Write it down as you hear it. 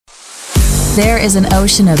There is an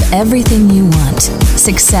ocean of everything you want: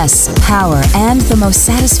 success, power, and the most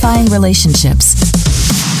satisfying relationships.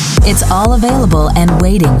 It's all available and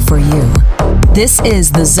waiting for you. This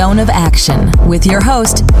is The Zone of Action with your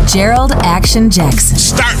host, Gerald Action Jackson.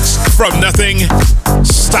 Start from nothing,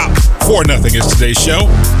 stop for nothing is today's show.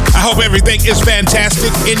 I hope everything is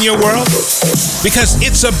fantastic in your world, because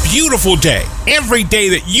it's a beautiful day. Every day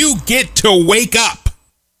that you get to wake up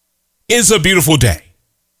is a beautiful day.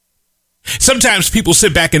 Sometimes people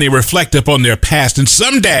sit back and they reflect upon their past, and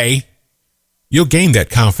someday you'll gain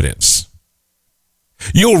that confidence.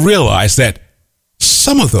 You'll realize that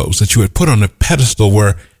some of those that you had put on a pedestal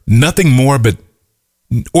were nothing more but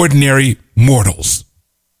ordinary mortals.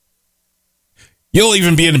 You'll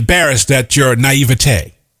even be embarrassed at your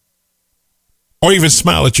naivete, or even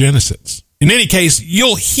smile at your innocence. In any case,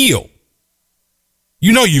 you'll heal.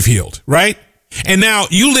 You know you've healed, right? And now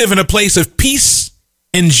you live in a place of peace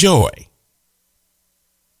and joy.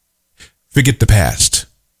 Forget the past.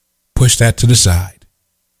 Push that to the side,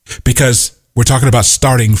 because we're talking about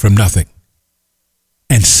starting from nothing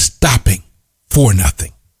and stopping for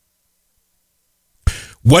nothing.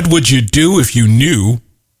 What would you do if you knew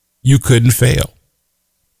you couldn't fail?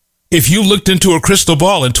 If you looked into a crystal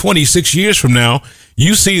ball and 26 years from now,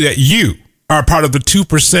 you see that you are part of the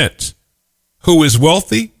 2% who is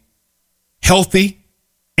wealthy, healthy,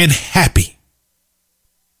 and happy.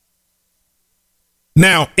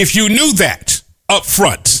 Now, if you knew that up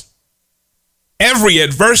front, every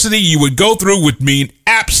adversity you would go through would mean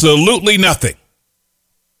absolutely nothing.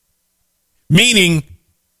 Meaning,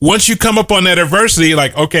 once you come up on that adversity, you're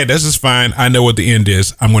like, okay, this is fine. I know what the end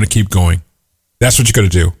is. I'm going to keep going. That's what you're going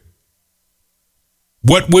to do.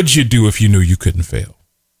 What would you do if you knew you couldn't fail?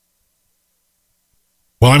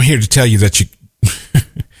 Well, I'm here to tell you that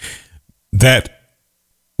that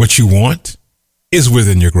what you want is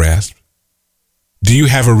within your grasp. Do you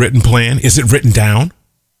have a written plan? Is it written down?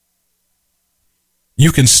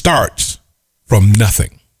 You can start from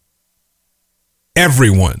nothing.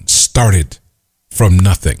 Everyone started from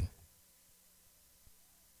nothing.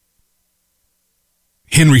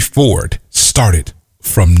 Henry Ford started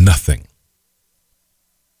from nothing.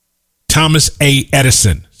 Thomas A.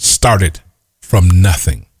 Edison started from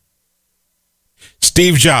nothing.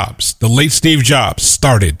 Steve Jobs, the late Steve Jobs,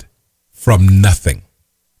 started from nothing.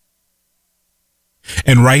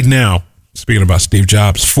 And right now, speaking about Steve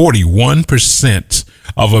Jobs, 41%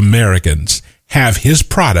 of Americans have his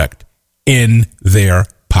product in their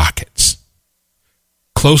pockets.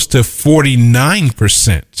 Close to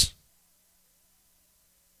 49%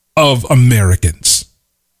 of Americans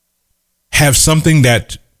have something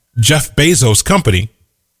that Jeff Bezos' company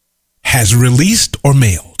has released or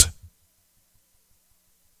mailed.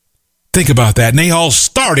 Think about that. And they all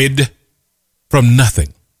started from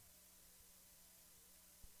nothing.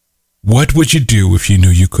 What would you do if you knew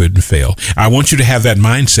you couldn't fail? I want you to have that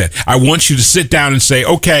mindset. I want you to sit down and say,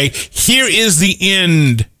 okay, here is the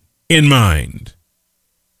end in mind,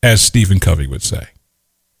 as Stephen Covey would say.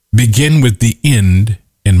 Begin with the end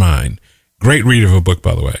in mind. Great read of a book,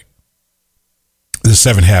 by the way. The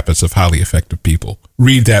 7 Habits of Highly Effective People.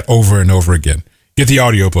 Read that over and over again. Get the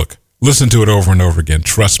audiobook. Listen to it over and over again.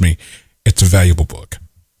 Trust me, it's a valuable book.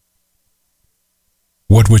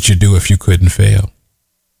 What would you do if you couldn't fail?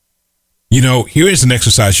 You know, here is an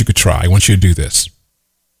exercise you could try. I want you to do this.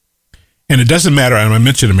 And it doesn't matter, and I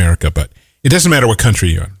mentioned America, but it doesn't matter what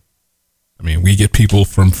country you're in. I mean, we get people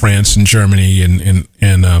from France and Germany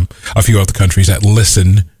and a few other countries that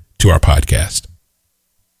listen to our podcast.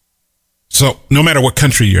 So no matter what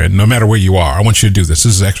country you're in, no matter where you are, I want you to do this.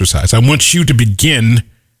 This is an exercise. I want you to begin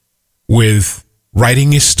with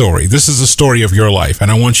writing a story. This is a story of your life, and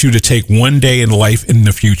I want you to take one day in life in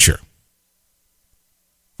the future.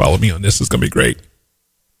 Follow me on this. It's going to be great.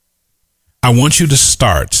 I want you to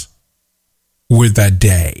start with that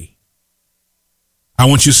day. I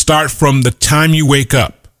want you to start from the time you wake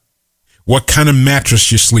up, what kind of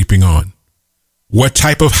mattress you're sleeping on, what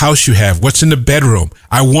type of house you have, what's in the bedroom.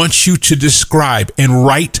 I want you to describe and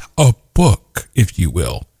write a book, if you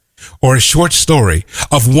will, or a short story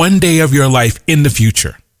of one day of your life in the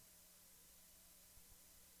future.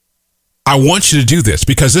 I want you to do this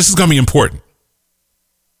because this is going to be important.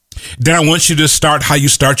 Then I want you to start how you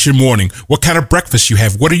start your morning. What kind of breakfast you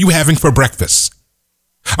have. What are you having for breakfast?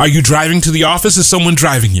 Are you driving to the office? Is someone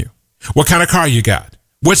driving you? What kind of car you got?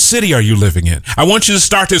 What city are you living in? I want you to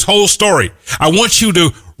start this whole story. I want you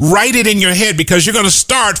to write it in your head because you're going to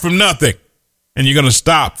start from nothing and you're going to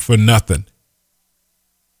stop for nothing.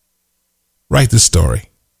 Write the story.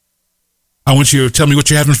 I want you to tell me what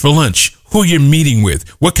you're having for lunch, who you're meeting with,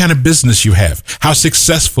 what kind of business you have, how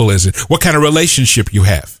successful is it, what kind of relationship you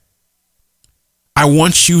have. I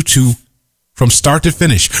want you to, from start to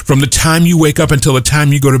finish, from the time you wake up until the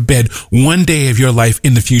time you go to bed, one day of your life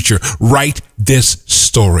in the future, write this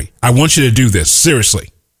story. I want you to do this, seriously.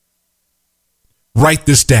 Write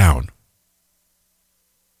this down.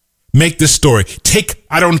 Make this story.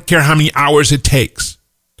 I don't care how many hours it takes.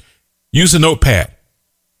 Use a notepad.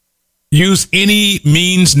 Use any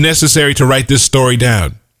means necessary to write this story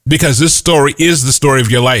down, because this story is the story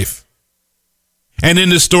of your life. And in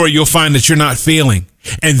this story, you'll find that you're not failing.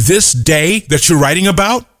 And this day that you're writing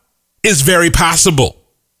about is very possible.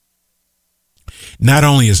 Not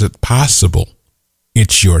only is it possible,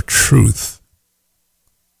 it's your truth.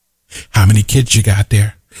 How many kids you got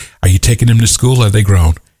there? Are you taking them to school? Are they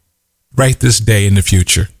grown? Write this day in the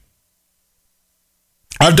future.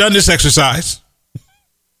 I've done this exercise.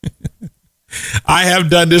 I have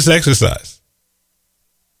done this exercise.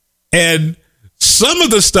 And some of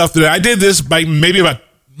the stuff that I did this by maybe about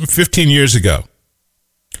 15 years ago.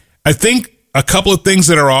 I think a couple of things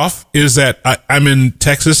that are off is that I'm in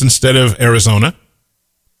Texas instead of Arizona.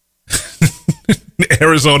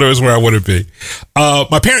 Arizona is where I want to be.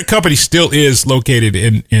 My parent company still is located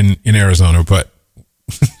in Arizona, but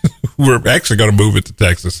we're actually going to move it to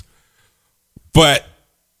Texas. But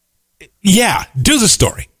yeah, do the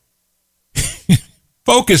story.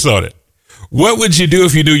 Focus on it. What would you do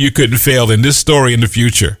if you knew you couldn't fail? And this story in the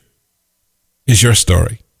future is your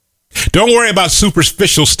story. Don't worry about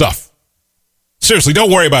superficial stuff. Seriously,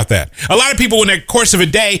 don't worry about that. A lot of people in the course of a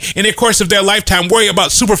day, in the course of their lifetime, worry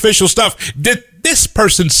about superficial stuff. Did this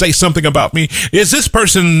person say something about me? Is this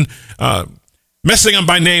person messing up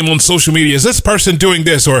my name on social media? Is this person doing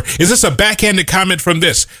this? Or is this a backhanded comment from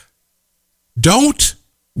this? Don't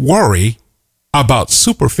worry about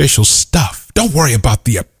superficial stuff. Don't worry about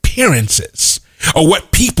the appearances or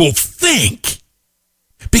what people think,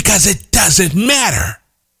 because it doesn't matter.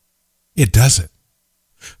 It doesn't.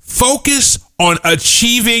 Focus on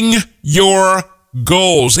achieving your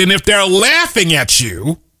goals. And if they're laughing at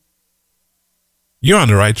you, you're on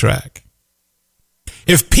the right track.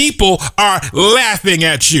 If people are laughing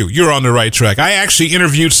at you, you're on the right track. I actually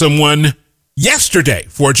interviewed someone yesterday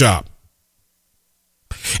for a job.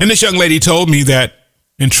 And this young lady told me that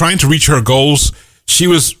in trying to reach her goals, she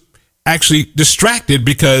was actually distracted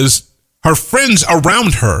because her friends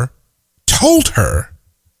around her told her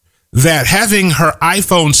that having her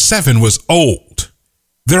iPhone 7 was old.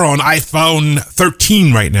 They're on iPhone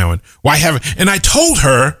 13 right now. And why haven't? And I told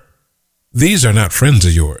her, these are not friends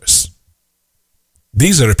of yours.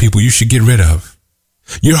 These are the people you should get rid of.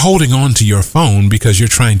 You're holding on to your phone because you're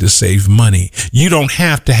trying to save money. You don't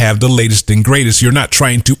have to have the latest and greatest. You're not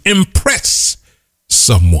trying to impress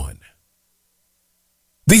someone.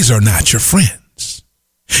 These are not your friends.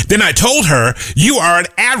 Then I told her, you are an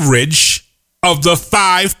average of the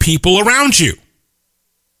 5 people around you.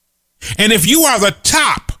 And if you are the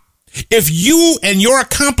top, if you and your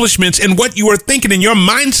accomplishments and what you are thinking and your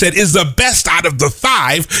mindset is the best out of the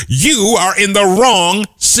 5, you are in the wrong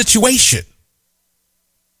situation.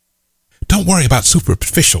 Don't worry about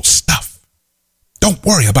superficial stuff. Don't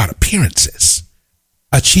worry about appearances.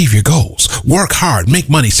 Achieve your goals. Work hard. Make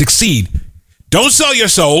money. Succeed. Don't sell your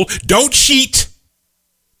soul. Don't cheat.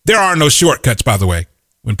 There are no shortcuts, by the way.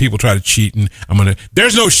 When people try to cheat, and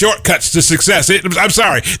there's no shortcuts to success. I'm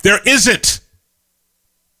sorry. There isn't.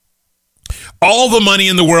 All the money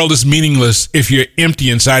in the world is meaningless if you're empty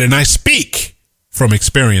inside. And I speak from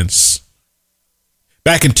experience.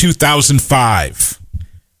 Back in 2005,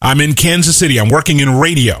 I'm in Kansas City. I'm working in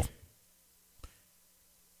radio.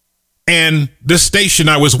 And the station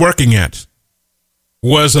I was working at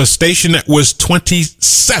was a station that was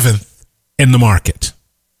 27th in the market.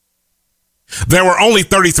 There were only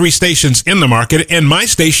 33 stations in the market, and my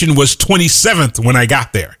station was 27th when I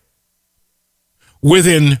got there.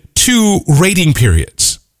 Within 2 rating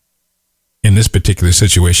periods, in this particular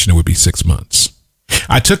situation, it would be 6 months.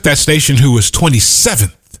 I took that station who was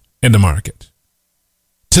 27th in the market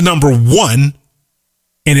to number 1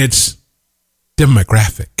 in its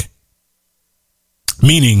demographic,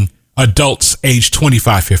 meaning adults age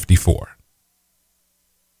 25-54.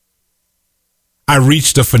 I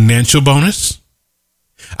reached a financial bonus.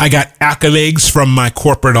 I got accolades from my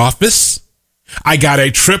corporate office. I got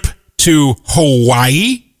a trip to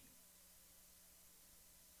Hawaii.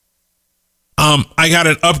 I got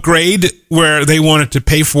an upgrade where they wanted to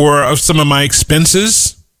pay for some of my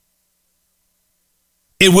expenses.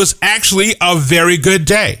 It was actually a very good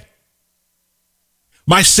day.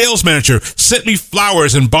 My sales manager sent me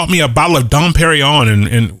flowers and bought me a bottle of Dom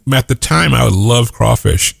Perignon. And at the time, I loved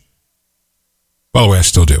crawfish. By the way, I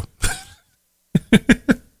still do.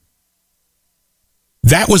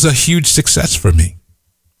 That was a huge success for me.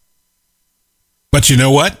 But you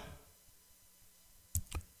know what?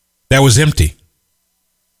 That was empty.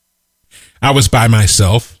 I was by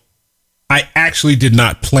myself. I actually did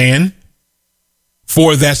not plan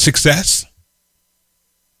for that success.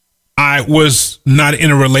 I was not in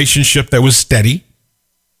a relationship that was steady.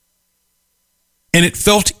 And it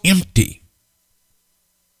felt empty.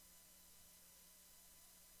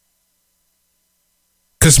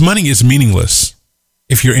 Because money is meaningless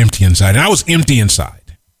if you're empty inside. And I was empty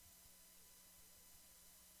inside.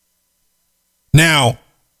 Now,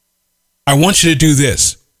 I want you to do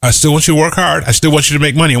this. I still want you to work hard. I still want you to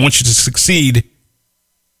make money. I want you to succeed.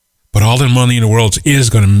 But all the money in the world is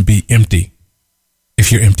going to be empty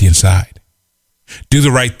if you're empty inside. Do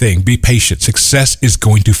the right thing. Be patient. Success is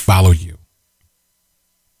going to follow you.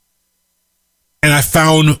 And I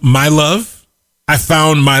found my love. I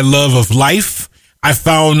found my love of life. I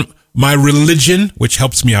found my religion, which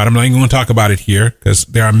helps me out. I'm not even going to talk about it here because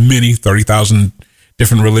there are many 30,000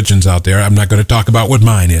 different religions out there. I'm not going to talk about what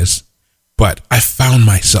mine is. But I found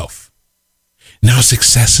myself. Now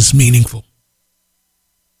success is meaningful.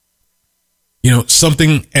 You know,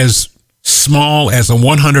 something as small as a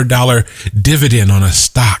 $100 dividend on a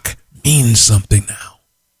stock means something now.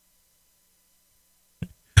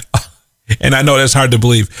 And I know that's hard to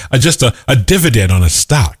believe. Just a dividend on a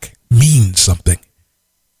stock means something.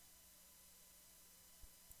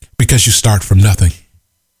 Because you start from nothing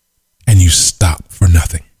and you stop for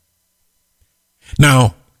nothing.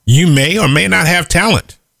 Now, you may or may not have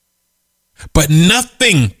talent, but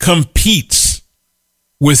nothing competes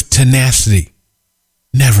with tenacity.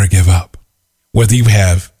 Never give up, whether you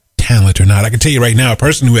have talent or not. I can tell you right now, a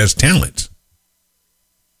person who has talent,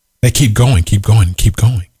 they keep going, keep going, keep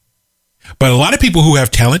going. But a lot of people who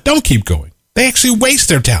have talent don't keep going. They actually waste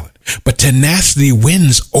their talent. But tenacity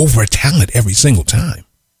wins over talent every single time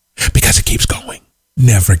because it keeps going.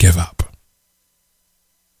 Never give up.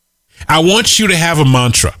 I want you to have a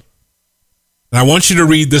mantra. And I want you to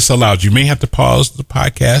read this aloud. You may have to pause the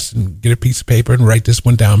podcast and get a piece of paper and write this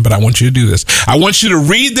one down, but I want you to do this. I want you to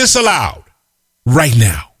read this aloud right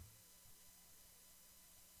now.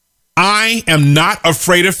 I am not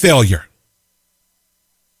afraid of failure.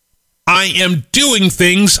 I am doing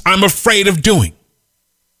things I'm afraid of doing.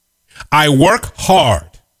 I work hard.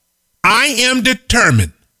 I am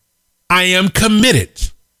determined. I am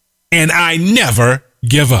committed. And I never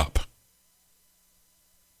give up.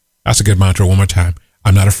 That's a good mantra. One more time.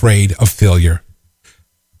 I'm not afraid of failure.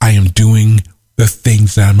 I am doing the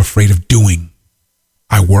things that I'm afraid of doing.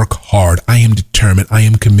 I work hard. I am determined. I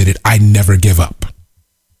am committed. I never give up.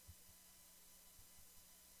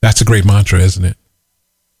 That's a great mantra, isn't it?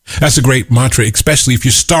 That's a great mantra, especially if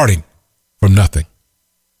you're starting from nothing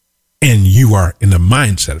and you are in the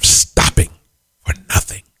mindset of stopping for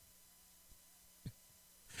nothing.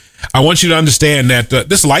 I want you to understand that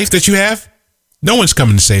this life that you have, no one's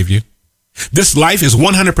coming to save you. This life is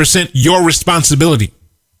 100% your responsibility.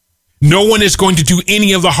 No one is going to do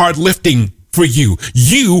any of the hard lifting for you.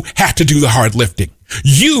 You have to do the hard lifting.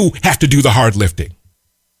 You have to do the hard lifting.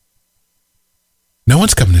 No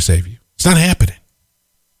one's coming to save you. It's not happening.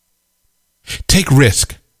 Take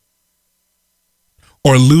risk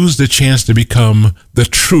or lose the chance to become the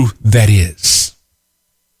truth that is.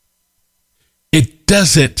 It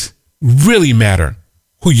doesn't really matter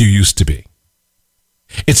who you used to be.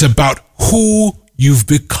 It's about who you've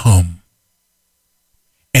become.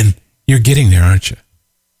 And you're getting there, aren't you?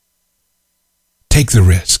 Take the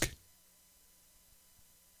risk.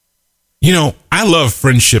 You know, I love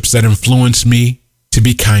friendships that influence me to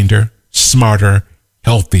be kinder, smarter,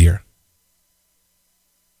 healthier.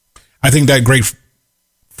 I think that great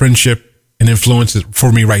friendship and influence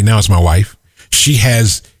for me right now is my wife. She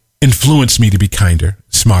has influenced me to be kinder,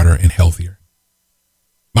 smarter, and healthier.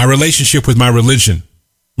 My relationship with my religion,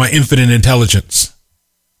 my infinite intelligence,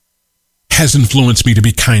 has influenced me to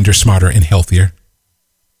be kinder, smarter, and healthier.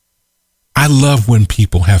 I love when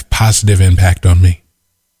people have positive impact on me.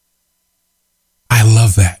 I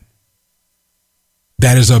love that.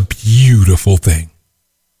 That is a beautiful thing.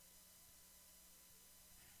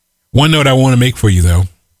 One note I want to make for you, though,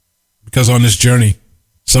 because on this journey,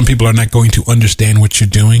 some people are not going to understand what you're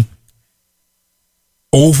doing.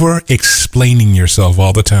 Over-explaining yourself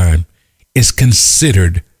all the time is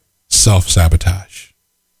considered self-sabotage.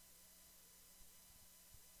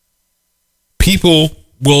 People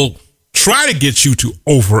will try to get you to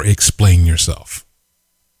over-explain yourself.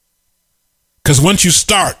 Because once you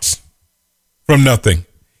start from nothing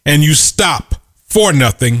and you stop for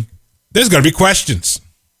nothing, there's going to be questions.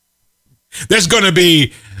 There's going to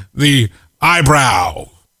be the eyebrow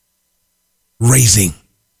raising.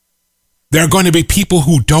 There are going to be people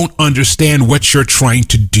who don't understand what you're trying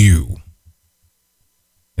to do.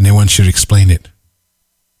 And they want you to explain it.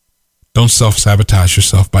 Don't self-sabotage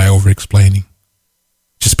yourself by over-explaining.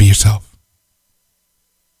 Just be yourself.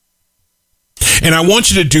 And I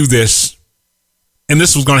want you to do this, and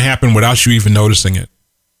this was going to happen without you even noticing it.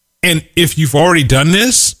 And if you've already done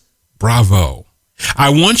this, bravo. I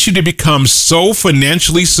want you to become so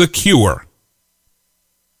financially secure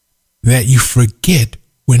that you forget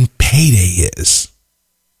when payday is.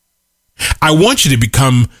 I want you to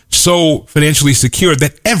become so financially secure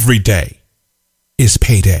that every day is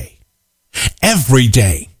payday. Every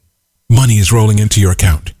day, money is rolling into your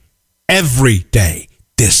account. Every day,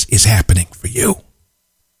 this is happening for you.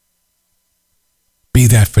 Be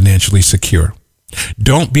that financially secure.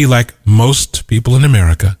 Don't be like most people in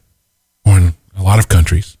America or in a lot of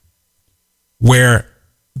countries where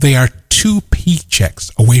they are 2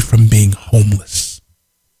 paychecks away from being homeless.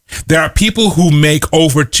 There are people who make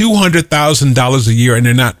over $200,000 a year and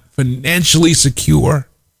they're not financially secure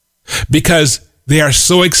because they are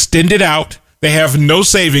so extended out. They have no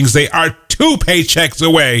savings. They are 2 paychecks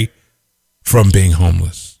away from being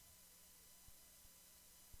homeless.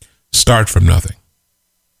 Start from nothing.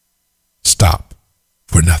 Stop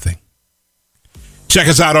for nothing. Check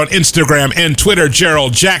us out on Instagram and Twitter,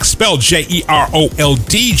 Gerald Jax, spelled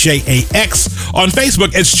JeroldJax. On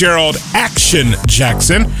Facebook, it's Gerald Action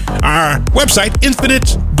Jackson. Our website,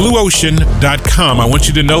 infiniteblueocean.com. I want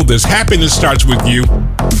you to know this. Happiness starts with you.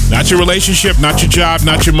 Not your relationship, not your job,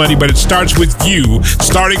 not your money, but it starts with you,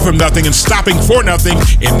 starting from nothing and stopping for nothing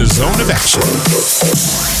in the zone of action.